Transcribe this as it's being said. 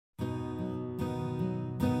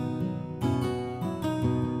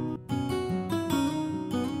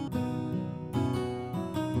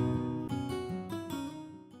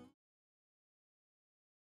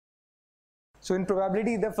So in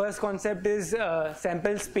probability, the first concept is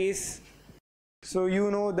sample space. So you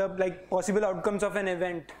know the possible outcomes of an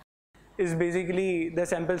event is basically the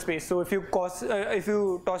sample space. So if you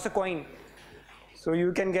toss a coin, so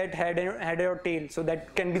you can get head or tail. So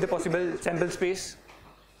that can be the possible sample space.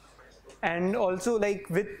 And also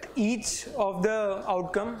with each of the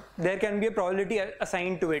outcome, there can be a probability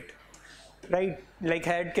assigned to it, right? Like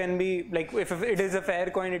head can be if it is a fair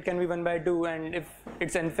coin, it can be 1 by 2, and if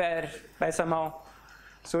it's unfair by somehow,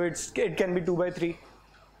 so it can be 2 by 3.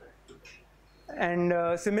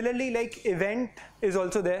 And similarly, event is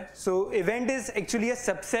also there. So event is actually a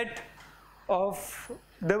subset of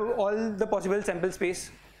all the possible sample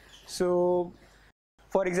space. So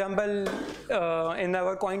for example, in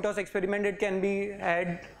our coin toss experiment, it can be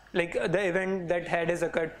head, the event that head has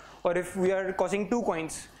occurred, or if we are tossing 2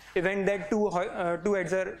 coins, event that two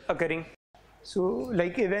heads are occurring. So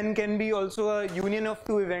event can be also a union of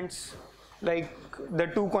 2 events, like the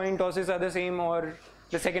 2 coin tosses are the same, or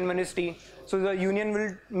the second one is T. So the union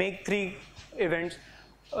will make 3 events.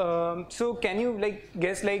 So can you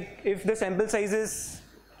guess if the sample size is,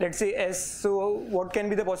 let's say, S, so what can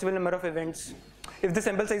be the possible number of events? If the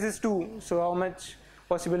sample size is 2, so how much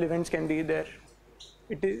possible events can be there?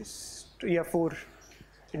 It is 4.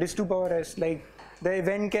 It is 2 power S. The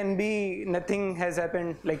event can be nothing has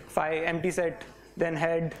happened, like phi, empty set, then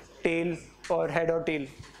head, tail, or head or tail.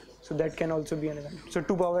 So that can also be an event. So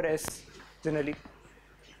 2 power S generally.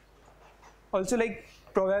 Also,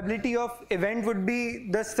 probability of event would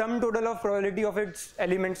be the sum total of probability of its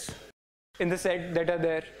elements in the set that are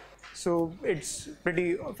there. So it's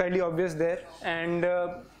fairly obvious there. And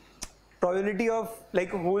probability of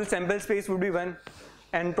whole sample space would be 1,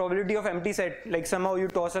 and probability of empty set, somehow you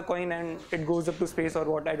toss a coin and it goes up to space or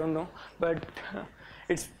what, I don't know, but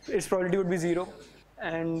its probability would be 0.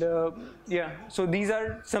 And yeah, so these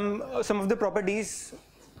are some of the properties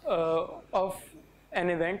of an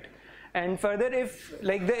event. And further, if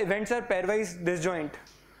the events are pairwise disjoint,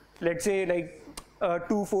 let's say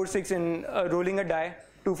 2, 4, 6 in rolling a die,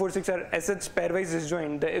 2, 4, 6 are as such pairwise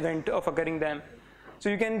disjoint, the event of occurring them. So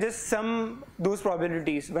you can just sum those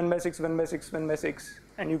probabilities, 1 by 6, 1 by 6, 1 by 6,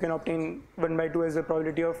 and you can obtain 1 by 2 as the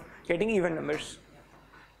probability of getting even numbers,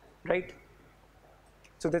 right?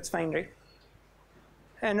 So that's fine, right?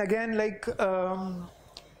 And again,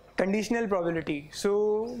 conditional probability.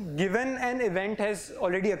 So given an event has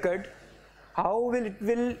already occurred, how will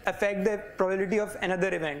it affect the probability of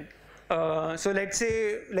another event? So let's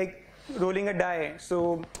say rolling a die.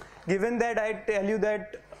 So given that I tell you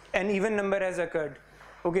that an even number has occurred,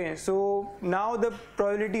 okay, so now the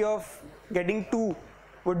probability of getting 2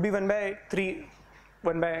 would be 1 by 3,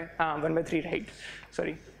 1 by 3, right?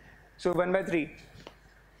 Sorry. So 1 by 3.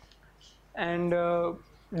 And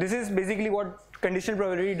this is basically what conditional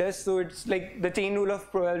probability does. So it's the chain rule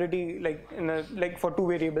of probability, for 2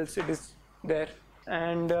 variables, it is there.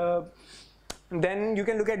 And then you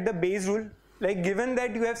can look at the Bayes rule. Given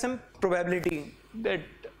that you have some probability that,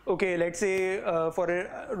 okay, let's say for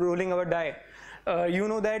rolling our die, you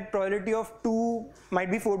know that probability of 2 might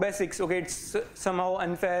be 4 by 6. Okay, it's somehow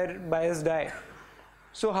unfair biased die.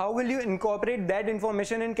 So how will you incorporate that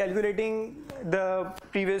information in calculating the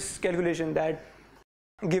previous calculation, that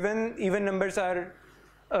given even numbers are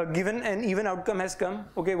given an even outcome has come,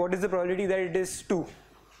 okay, what is the probability that it is 2?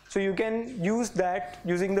 So you can use that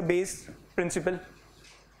using the Bayes principle.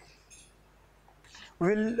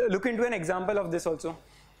 We'll look into an example of this also.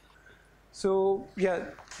 So yeah,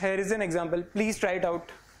 here is an example. Please try it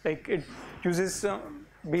out. It uses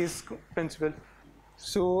Bayes principle.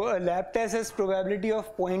 So a lab test has probability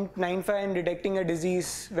of 0.95 in detecting a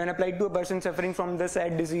disease when applied to a person suffering from the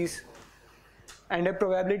said disease, and a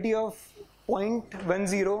probability of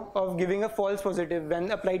 0.10 of giving a false positive when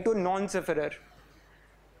applied to a non-sufferer.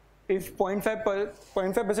 If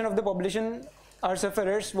 0.5% of the population are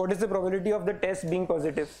sufferers, what is the probability of the test being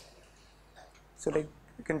positive? So you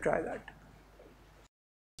can try that.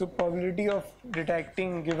 So probability of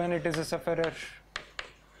detecting given it is a sufferer,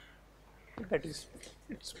 that is,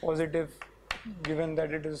 it's positive, given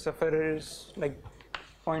that it is a sufferer, is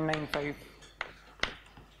 0.95.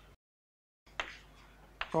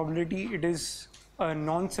 Probability it is a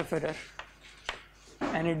non-sufferer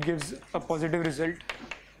and it gives a positive result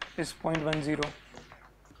is 0.10,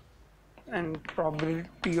 and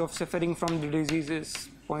probability of suffering from the disease is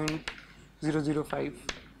 0.005.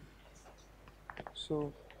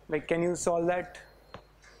 So can you solve that?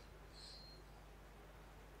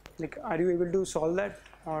 Are you able to solve that,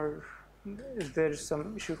 or is there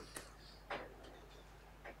some issue? Are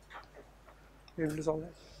you able to solve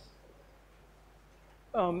that?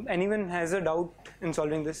 Anyone has a doubt in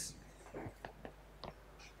solving this?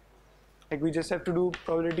 like we just have to do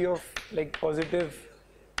probability of like positive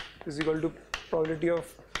is equal to probability of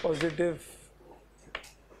positive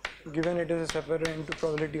given it is a sufferer into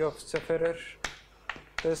probability of sufferer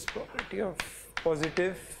plus probability of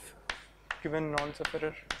positive given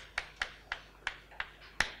non-sufferer.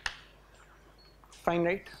 Fine,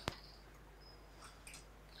 right?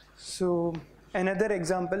 So another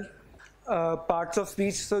example, parts of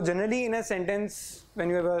speech. So generally in a sentence, when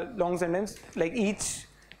you have a long sentence, like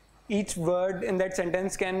each word in that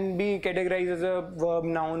sentence can be categorized as a verb,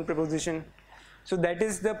 noun, preposition. So that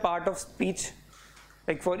is the part of speech.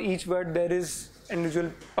 Like for each word there is an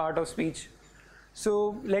individual part of speech.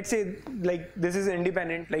 So let's say like this is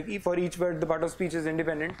independent, like for each word the part of speech is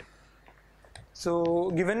independent.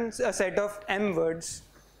 So given a set of m words,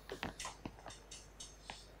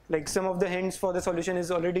 like some of the hints for the solution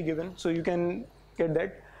is already given, so you can get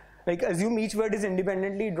that. Like assume each word is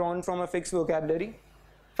independently drawn from a fixed vocabulary.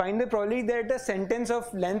 Find the probability that a sentence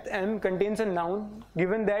of length m contains a noun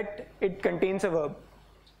given that it contains a verb.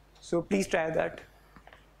 So please try that.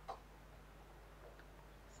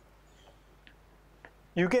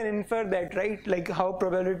 You can infer that, right? Like how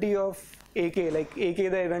probability of AK, like AK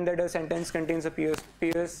the event that a sentence contains a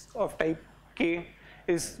PS of type K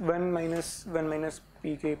is 1 minus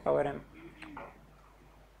pk power m.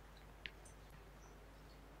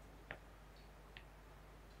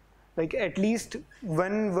 Like at least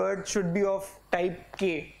one word should be of type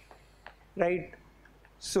K, right?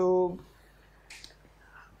 So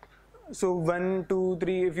 1, 2,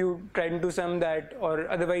 3 if you try to sum that,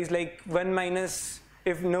 or otherwise like 1 minus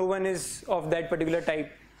if no one is of that particular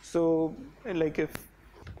type. So like if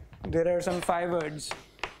there are some 5 words,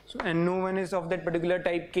 so, and no one is of that particular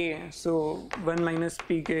type K, so 1 minus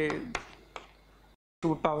pk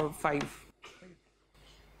to power 5.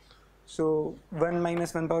 So 1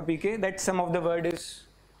 minus 1 power pk, that sum of the word is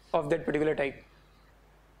of that particular type.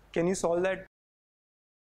 Can you solve that?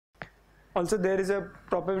 Also there is a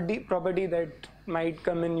property that might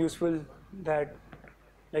come in useful, that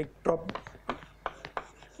like A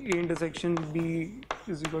intersection B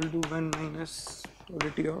is equal to 1 minus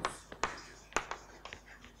probability of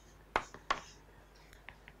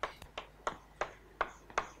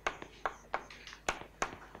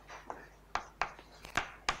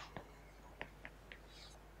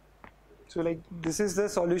so like this is the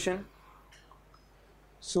solution.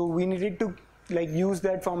 So we needed to like use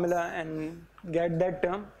that formula and get that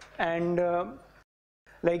term, and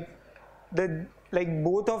like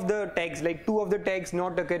both of the tags, like 2 of the tags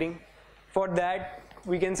not occurring, for that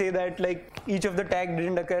we can say that like each of the tag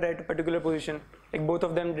didn't occur at a particular position, like both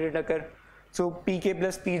of them didn't occur, so pk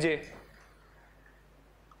plus pj,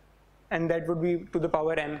 and that would be to the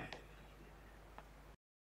power m.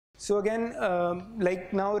 So again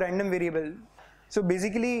like now random variable. So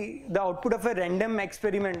basically the output of a random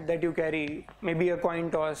experiment that you carry, maybe a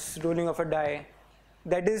coin toss, rolling of a die,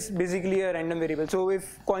 that is basically a random variable. So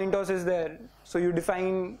if coin toss is there, so you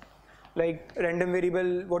define like random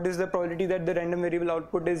variable, what is the probability that the random variable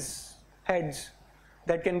output is heads?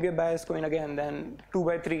 That can be a biased coin again, then 2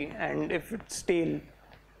 by 3, and if it's tail,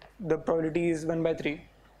 the probability is 1 by 3.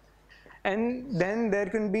 And then there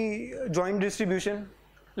can be joint distribution,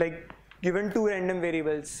 like given 2 random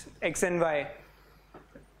variables x and y,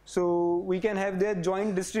 so we can have their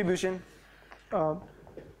joint distribution.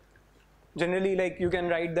 Generally like you can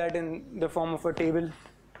write that in the form of a table.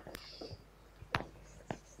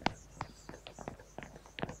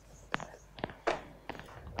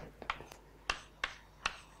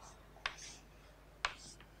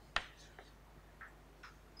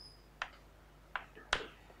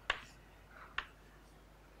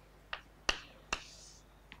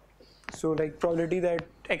 So like probability that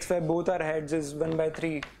x, y both are heads is 1 by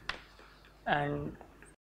 3, and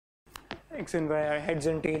x and y are heads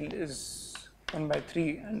and tail is 1 by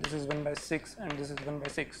 3, and this is 1 by 6, and this is 1 by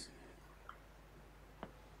 6.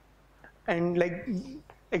 And like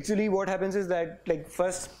actually what happens is that like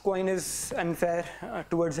first coin is unfair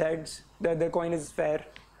towards heads, the other coin is fair.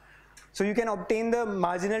 So you can obtain the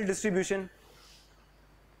marginal distribution,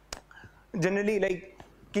 generally like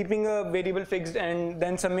keeping a variable fixed and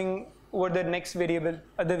then summing over the next variable,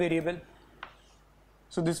 other variable.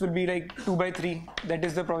 So this will be like 2 by 3, that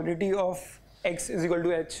is the probability of x is equal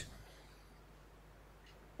to h,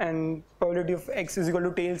 and probability of x is equal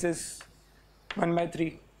to tails is 1 by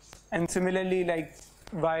 3. And similarly like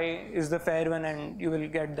y is the fair one, and you will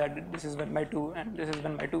get that this is 1 by 2 and this is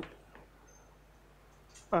 1 by 2.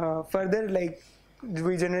 Further, like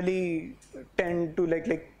we generally tend to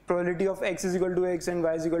like probability of x is equal to x and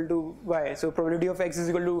y is equal to y. So probability of x is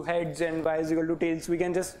equal to heads and y is equal to tails, we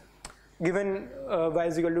can just given y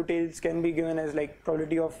is equal to tails can be given as like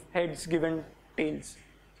probability of heads given tails,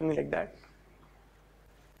 something like that.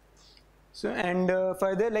 So and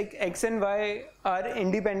further, like x and y are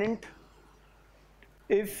independent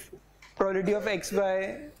if probability of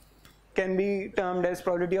xy can be termed as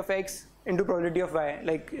probability of x into probability of y,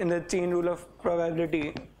 like in the chain rule of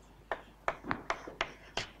probability,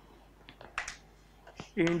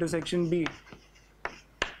 A intersection B.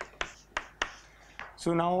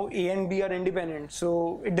 So now A and B are independent,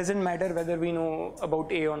 so it doesn't matter whether we know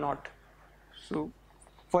about A or not. So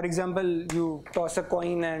for example, you toss a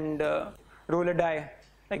coin and roll a die,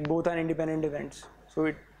 like both are independent events, so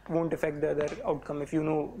it won't affect the other outcome if you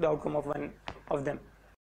know the outcome of one of them.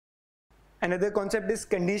 Another concept is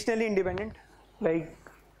conditionally independent, like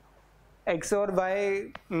x or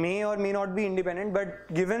y may or may not be independent,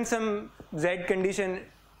 but given some z condition,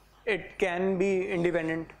 it can be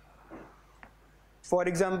independent. For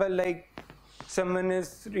example, like someone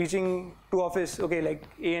is reaching to office, okay, like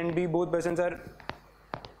A and B, both persons are,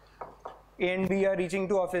 A and B are reaching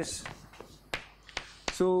to office.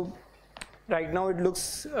 So right now it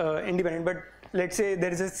looks independent, but let's say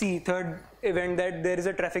there is a C, third event, that there is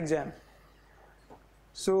a traffic jam.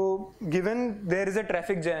 So given there is a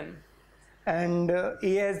traffic jam and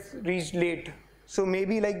A has reached late, so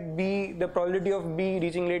maybe like B, the probability of B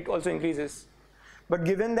reaching late also increases. But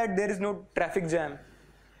given that there is no traffic jam,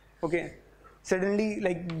 okay, suddenly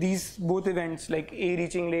like these both events, like A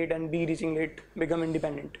reaching late and B reaching late, become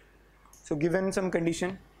independent. So given some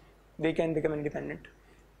condition, they can become independent.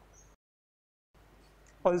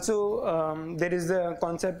 Also, there is a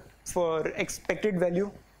concept for expected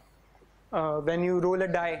value. When you roll a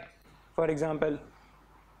die, for example,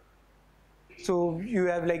 so you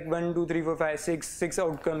have like 1, 2, 3, 4, 5, 6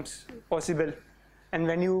 outcomes possible, and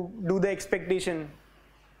when you do the expectation,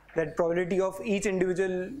 that probability of each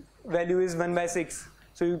individual value is 1 by 6,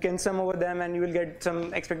 so you can sum over them and you will get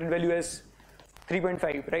some expected value as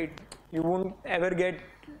 3.5, right? You won't ever get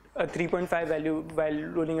a 3.5 value while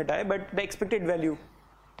rolling a die, but the expected value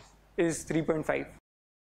is 3.5.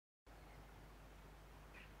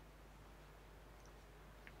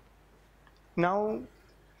 Now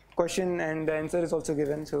question and the answer is also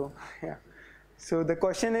given, so yeah. So the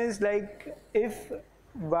question is like, if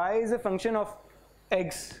y is a function of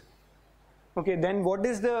x, okay, then what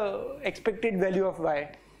is the expected value of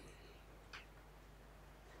y?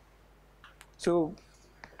 So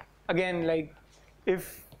again, like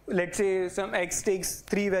if let's say some x takes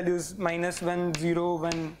 3 values, minus 1, 0,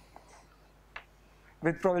 1,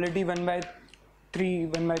 with probability 1 by 3,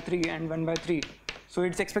 1 by 3 and 1 by 3, so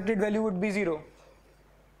its expected value would be 0.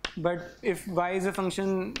 But if y is a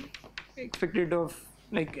function expected of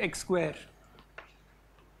like x square,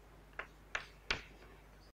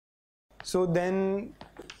 so then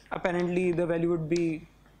apparently the value would be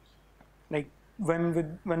like 1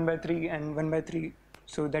 with 1 by 3 and 1 by 3,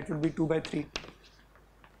 so that would be 2 by 3.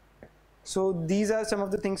 So these are some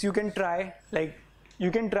of the things you can try, like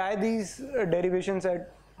you can try these derivations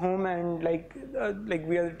at home, and like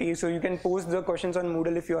we are the so you can post the questions on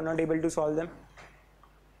Moodle if you are not able to solve them.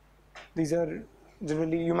 These are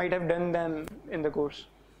generally, you might have done them in the course,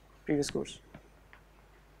 previous course.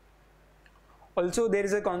 Also there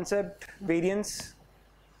is a concept variance.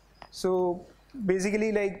 So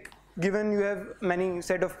basically, like given you have many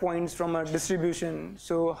set of points from a distribution,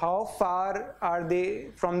 so how far are they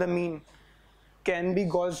from the mean can be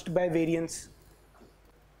gauged by variance.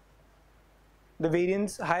 The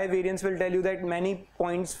variance, high variance will tell you that many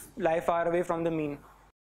points lie far away from the mean.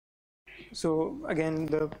 So again,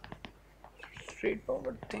 the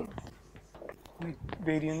straightforward thing, like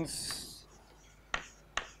variance.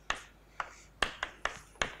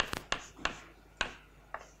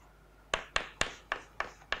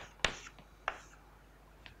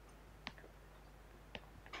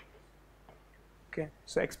 Okay,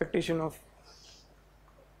 so expectation of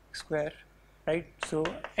x square, right? So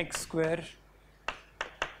x square.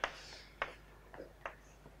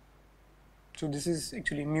 So this is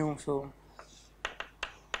actually mu, so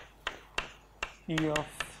e of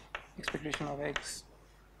expectation of x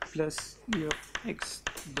plus e of x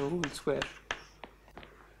the whole square.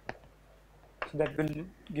 So that will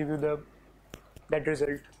give you that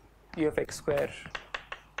result, e of x square.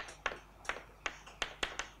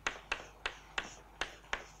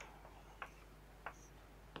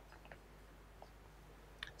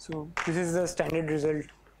 So this is the standard result.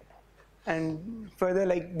 And further,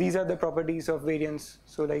 like these are the properties of variance.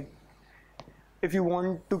 So like if you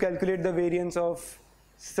want to calculate the variance of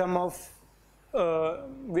sum of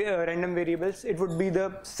random variables, it would be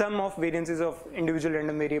the sum of variances of individual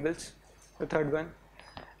random variables, the third one.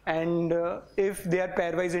 and if they are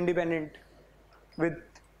pairwise independent with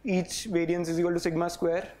each variance is equal to sigma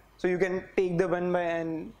square, so you can take the 1 by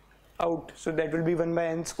n out, so that will be 1 by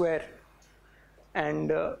n square, and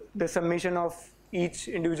the summation of each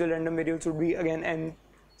individual random variables would be again n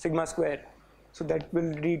sigma square, so that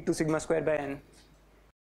will lead to sigma square by n.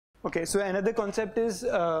 Okay, so another concept is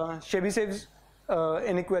Chebyshev's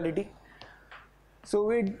inequality.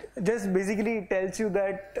 So it just basically tells you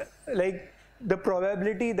that like the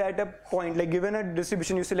probability that a point, like given a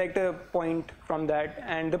distribution, you select a point from that,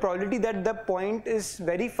 and the probability that the point is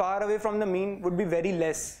very far away from the mean would be very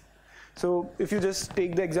less. So if you just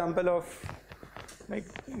take the example of like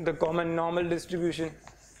the common normal distribution,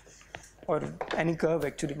 or any curve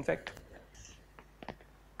actually, in fact.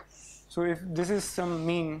 So if this is some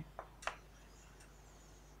mean,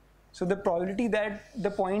 so the probability that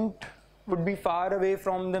the point would be far away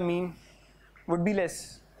from the mean would be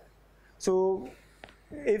less. So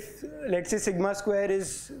if let's say sigma square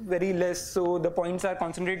is very less, so the points are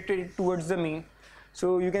concentrated towards the mean.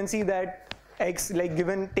 So you can see that x, like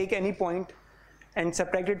given, take any point and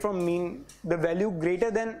subtract it from mean, the value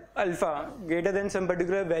greater than alpha, greater than some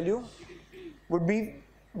particular value, would be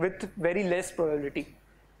with very less probability.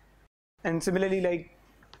 And similarly, like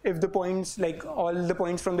if the points, like all the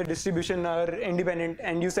points from the distribution are independent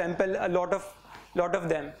and you sample a lot of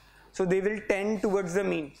them, so they will tend towards the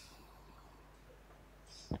mean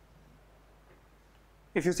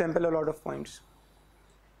if you sample a lot of points.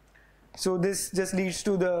 So this just leads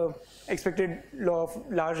to the expected law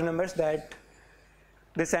of large numbers, that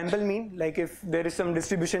the sample mean, like if there is some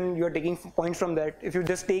distribution, you are taking points from that. If you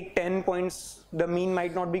just take 10 points, the mean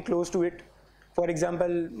might not be close to it. For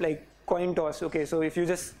example, like coin toss. Okay, so if you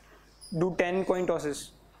just do 10 coin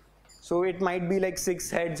tosses, so it might be like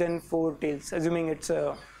 6 heads and 4 tails, assuming it's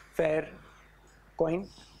a fair coin.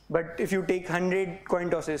 But if you take 100 coin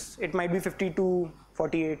tosses, it might be 52,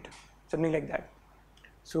 48, something like that.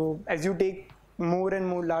 So as you take more and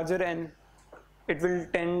more larger n, it will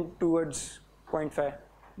tend towards 0.5,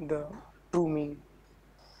 the true mean.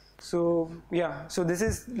 So yeah, so this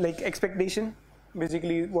is like expectation,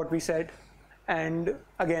 basically what we said, and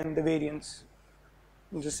again the variance.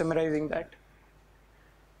 I'm just summarizing that.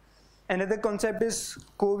 Another concept is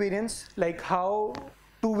covariance, like how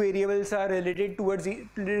two variables are related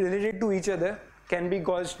to each other can be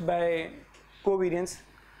caused by covariance.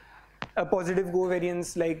 A positive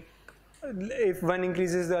covariance, like if one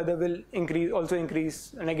increases, the other will also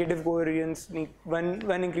increase. A negative covariance,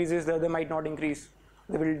 one increases, the other might not increase,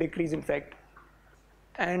 they will decrease in fact.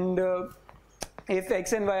 And if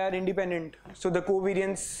x and y are independent, so the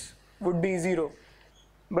covariance would be 0.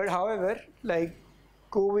 But however, like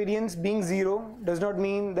covariance being 0 does not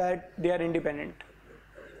mean that they are independent.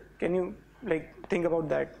 Can you like think about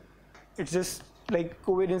that? It's just like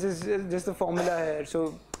covariance is just a formula here.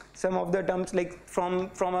 So some of the terms, like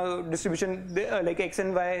from a distribution, like x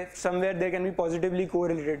and y, somewhere they can be positively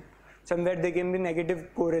correlated, somewhere they can be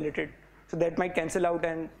negative correlated. So that might cancel out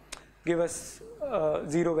and give us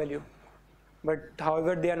 0 value. But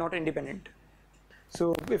however, they are not independent.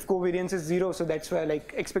 So if covariance is 0, so that's why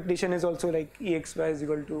like expectation is also like exy is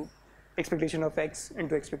equal to expectation of x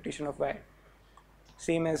into expectation of y,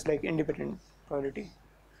 same as like independent probability.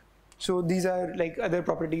 So these are like other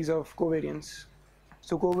properties of covariance.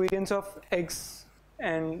 So covariance of x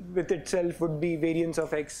and with itself would be variance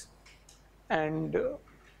of x, and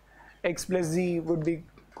x plus z would be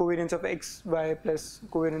covariance of x, y plus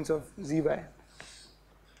covariance of zy.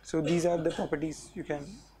 So these are the properties, you can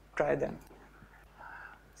try them.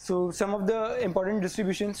 So some of the important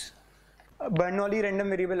distributions, Bernoulli random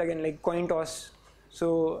variable, again like coin toss,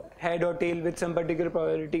 so head or tail with some particular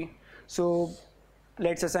probability. So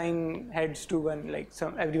let's assign heads to 1, like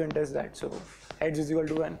everyone does that, so heads is equal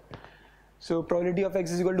to 1. So probability of x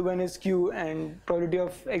is equal to 1 is q, and probability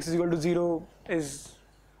of x is equal to 0 is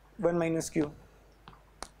 1 minus q.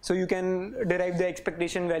 So you can derive the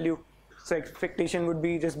expectation value. So expectation would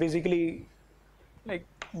be just basically like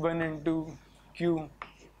 1 into q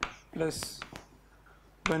plus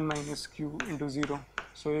 1 minus q into 0.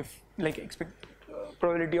 So if like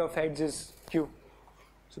probability of heads is q,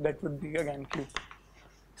 so that would be again q.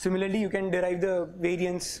 Similarly, you can derive the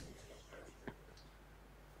variance.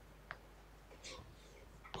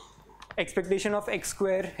 Expectation of x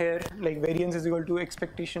square here, like variance is equal to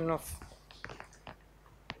expectation of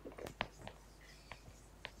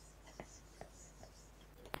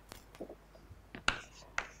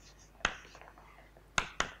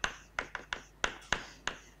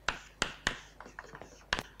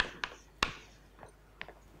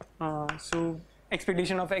so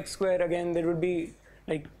expectation of x square, again there would be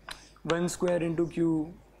like 1 square into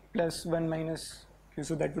q plus 1 minus q,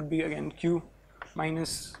 so that would be again q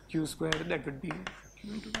minus q square, that would be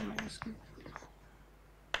q into 1 minus q.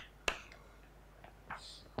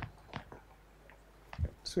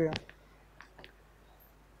 So yeah.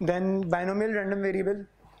 Then binomial random variable.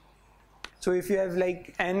 So if you have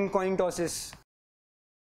like n coin tosses,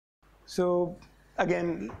 so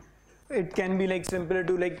again it can be like simpler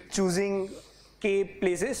to like choosing k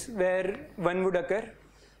places where 1 would occur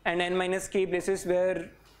and n minus k places where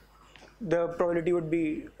the probability would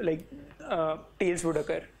be like tails would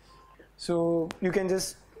occur. So you can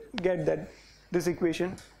just get that this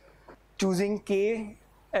equation, choosing k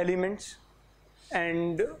elements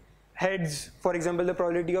and heads, for example the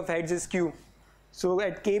probability of heads is q, so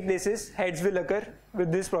at k places heads will occur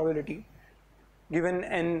with this probability given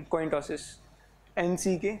n coin tosses.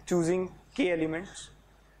 nck, choosing k elements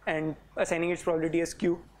and assigning its probability as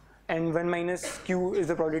q, and 1 minus q is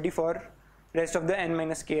the probability for rest of the n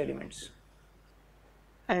minus k elements.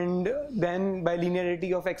 And then by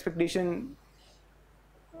linearity of expectation,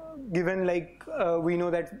 given like we know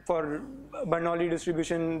that for Bernoulli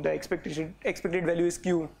distribution the expected value is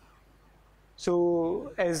q,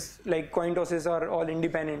 so as like coin tosses are all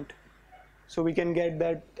independent, so we can get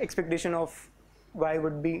that expectation of y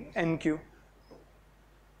would be nq.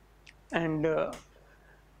 And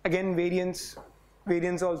again variance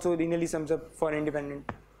also linearly sums up for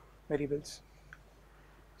independent variables.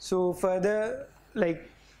 So further, like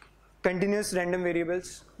continuous random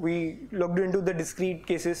variables, we looked into the discrete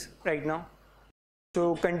cases right now.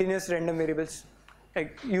 So continuous random variables,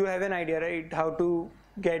 like you have an idea, right, how to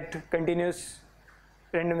get continuous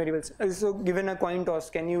random variables. So given a coin toss,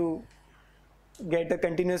 can you get a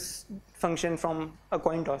continuous function from a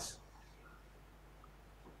coin toss?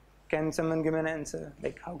 Can someone give an answer?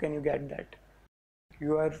 Like how can you get that?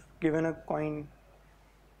 You are given a coin,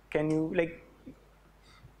 can you like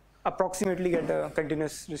approximately get a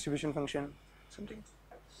continuous distribution function, something?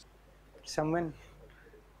 Someone?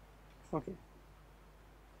 Okay.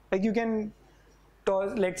 Like you can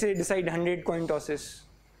toss, let's say decide 100 coin tosses.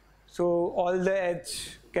 So all the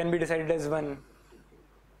h can be decided as 1.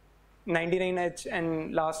 99h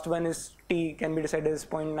and last one is t can be decided as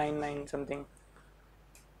 0.99 something.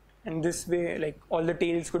 And this way like all the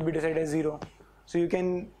tails could be decided as 0. So you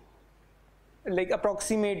can like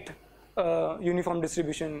approximate uniform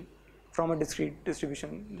distribution from a discrete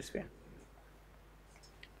distribution this way.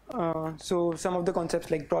 So some of the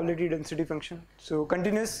concepts like probability density function. So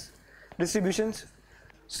continuous distributions.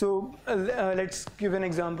 So let's give an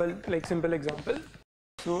example, like simple example.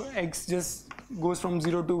 So x just goes from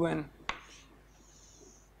 0 to 1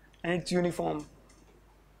 and it's uniform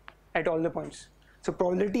at all the points. So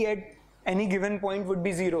probability at any given point would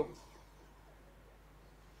be 0,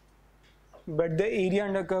 but the area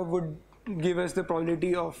under curve would give us the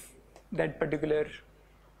probability of that particular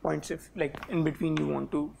points if like in between you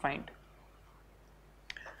want to find.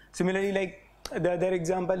 Similarly, like the other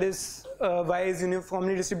example is y is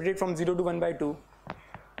uniformly distributed from 0 to 1 by 2.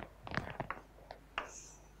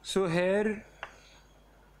 So here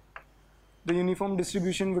the uniform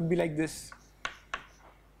distribution would be like this.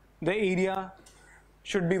 The area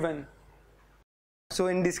should be 1. So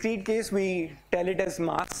in discrete case we tell it as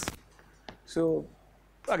mass. So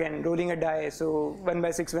again rolling a die, so 1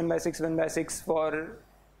 by 6, 1 by 6, 1 by 6 for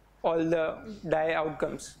all the die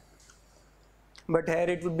outcomes. But here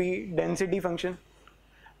it would be density function,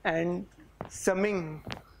 and summing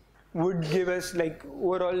would give us like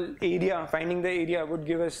overall area, finding the area would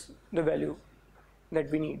give us the value that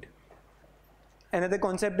we need. Another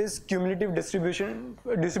concept is cumulative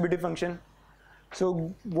distributive function.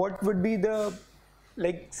 So what would be the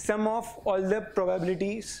like sum of all the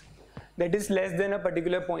probabilities that is less than a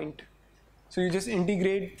particular point. So you just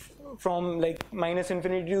integrate from like minus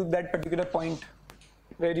infinity to that particular point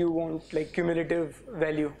where you want like cumulative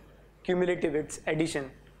value. Cumulative, it's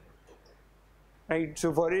addition, right?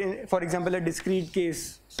 So for example a discrete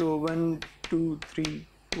case, so 1, 2, 3,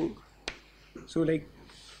 4. So like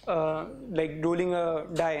rolling a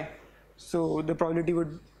die, so the probability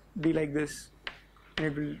would be like this and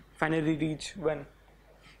it will finally reach 1.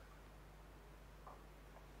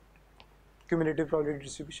 Cumulative probability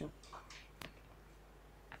distribution.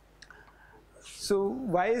 So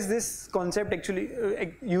why is this concept actually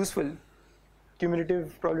useful?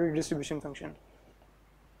 Cumulative probability distribution function.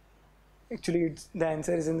 Actually the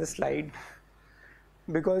answer is in the slide.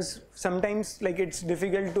 Because sometimes like it's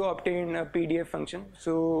difficult to obtain a PDF function.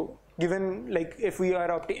 So given like if we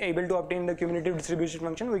are able to obtain the cumulative distribution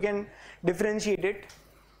function, we can differentiate it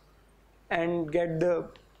and get the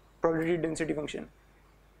probability density function.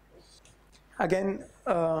 Again,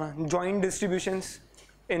 joint distributions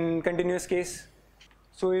in continuous case.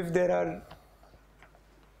 So if there are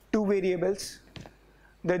two variables,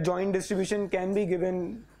 the joint distribution can be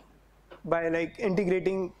given by like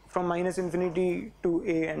integrating from minus infinity to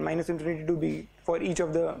a and minus infinity to b for each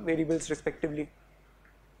of the variables respectively.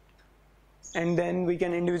 And then we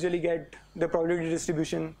can individually get the probability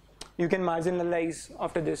distribution. You can marginalize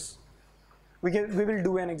after this. We will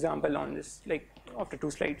do an example on this like after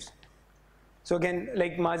 2 slides. So again,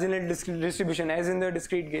 like marginal distribution as in the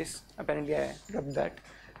discrete case, apparently I rubbed that,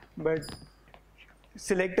 but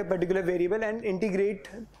select a particular variable and integrate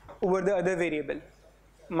over the other variable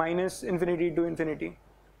minus infinity to infinity,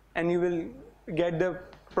 and you will get the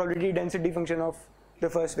probability density function of the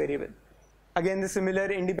first variable. Again, the similar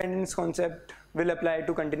independence concept will apply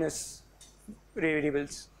to continuous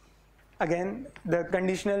variables. Again, the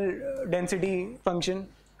conditional density function,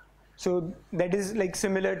 so that is like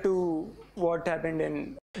similar to what happened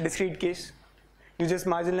in discrete case. You just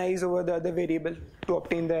marginalize over the other variable to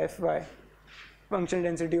obtain the fy, functional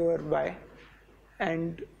density over y,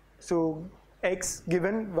 and so x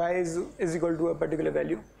given y is equal to a particular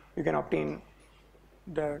value, you can obtain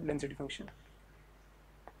the density function,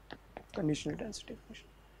 conditional density function.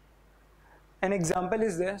 An example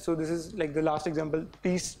is there, so this is like the last example,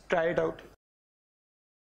 please try it out.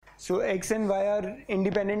 So x and y are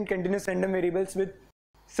independent continuous random variables with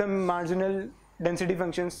some marginal density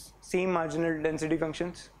functions, same marginal density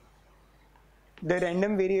functions. The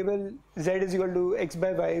random variable z is equal to x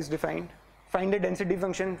by y is defined. Find the density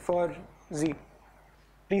function for z.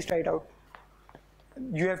 Please try it out.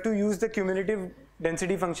 You have to use the cumulative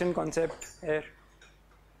density function concept here.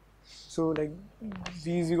 So like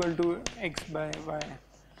z is equal to x by y.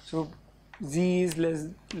 So z is less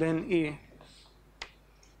than a.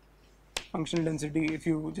 Functional density, if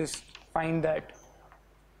you just find that.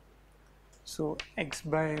 So x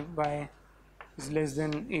by y is less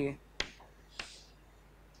than a.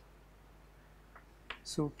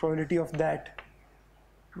 So probability of that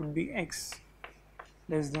would be x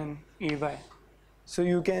less than ay. So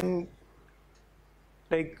you can,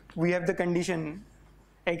 like, we have the condition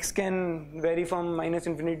x can vary from minus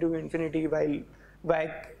infinity to infinity,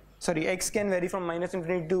 while x can vary from minus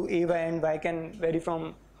infinity to ay and y can vary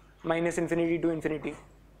from minus infinity to infinity.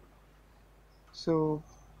 So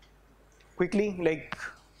quickly, like,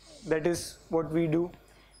 that is what we do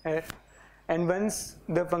here. And once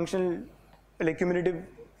the function, like cumulative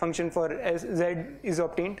function for z is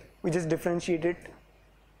obtained, we just differentiate it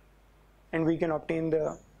and we can obtain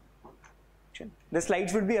the function. The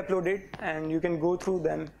slides would be uploaded and you can go through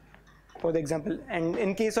them for the example, and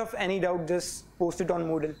in case of any doubt, just post it on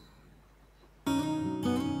Moodle.